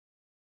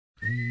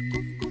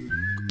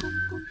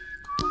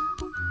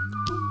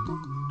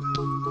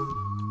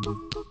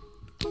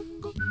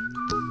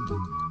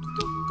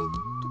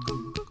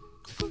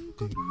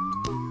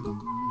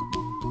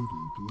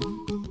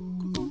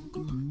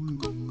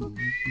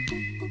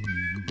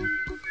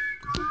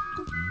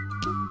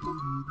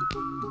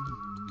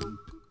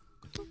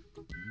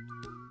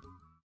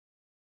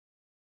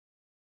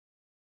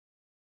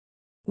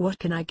What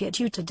can I get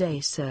you today,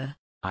 sir?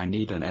 I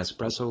need an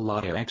espresso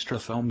latte extra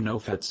foam no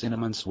fat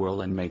cinnamon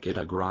swirl and make it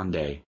a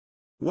grande.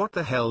 What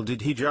the hell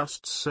did he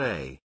just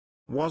say?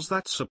 Was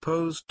that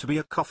supposed to be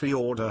a coffee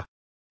order?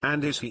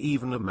 And is he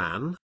even a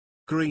man?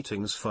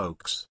 Greetings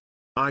folks.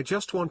 I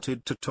just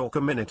wanted to talk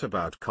a minute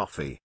about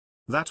coffee.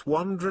 That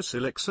wondrous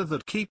elixir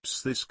that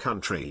keeps this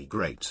country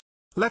great.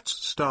 Let's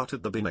start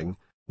at the beginning,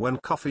 when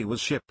coffee was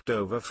shipped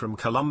over from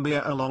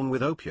Colombia along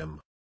with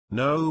opium.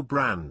 No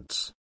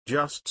brands,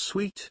 just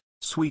sweet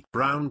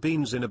brown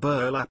beans in a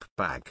burlap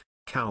bag.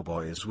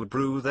 Cowboys would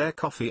brew their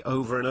coffee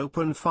over an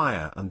open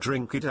fire and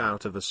drink it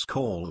out of a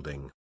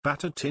scalding,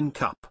 battered tin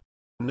cup.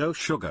 No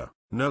sugar,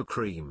 no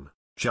cream,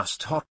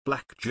 just hot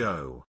black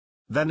Joe.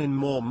 Then in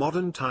more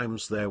modern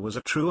times there was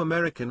a true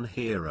American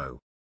hero.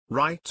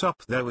 Right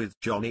up there with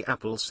Johnny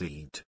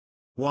Appleseed.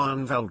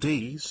 Juan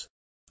Valdez.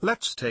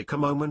 Let's take a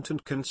moment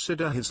and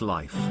consider his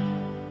life.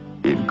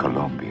 In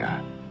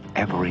Colombia,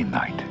 every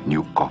night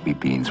new coffee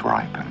beans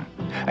ripen.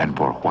 And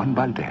for Juan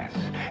Valdez,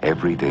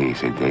 every day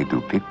is a day to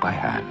pick by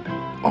hand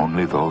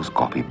only those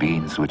coffee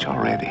beans which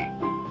are ready.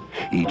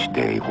 Each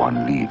day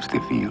Juan leaves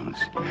the fields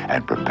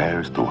and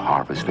prepares to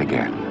harvest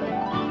again.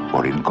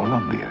 For in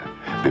Colombia,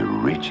 the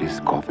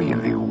richest coffee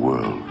in the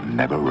world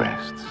never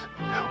rests.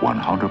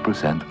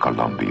 100%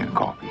 Colombian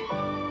coffee.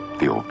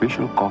 The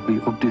official coffee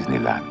of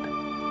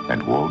Disneyland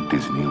and Walt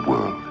Disney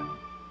World.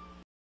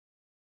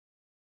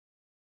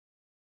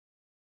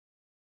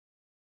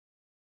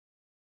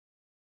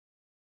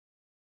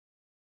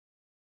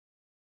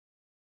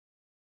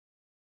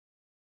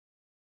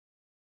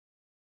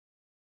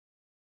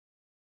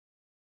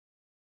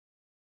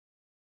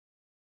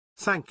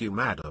 Thank you,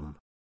 madam.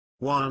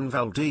 Juan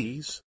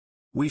Valdez.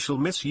 We shall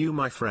miss you,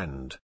 my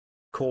friend.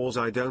 Cause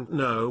I don't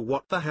know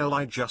what the hell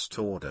I just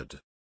ordered.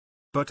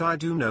 But I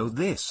do know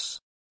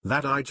this.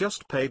 That I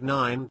just paid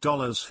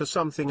 $9 for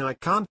something I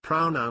can't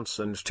pronounce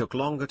and took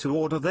longer to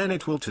order than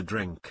it will to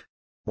drink.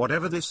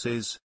 Whatever this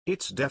is,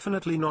 it's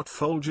definitely not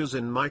Folgers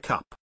in my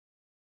cup.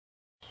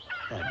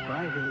 At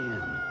 5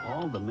 a.m.,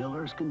 all the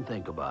Millers can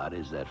think about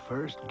is that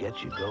first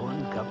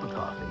get-you-going cup of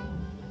coffee.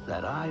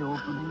 That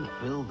eye-opening,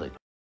 fill-the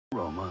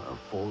aroma of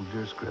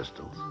Folgers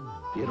crystals.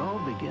 It all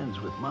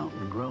begins with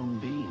mountain-grown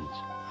beans,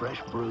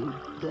 fresh brewed,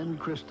 then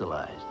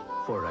crystallized,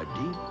 for a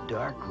deep,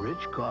 dark, rich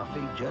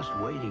coffee just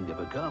waiting to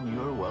become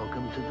your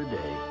welcome to the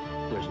day.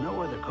 There's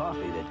no other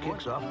coffee that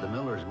kicks off the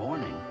Miller's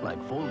morning like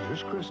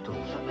Folgers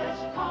crystals. The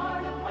best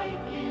part of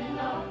waking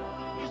up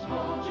is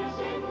Folgers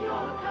in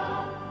your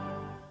cup.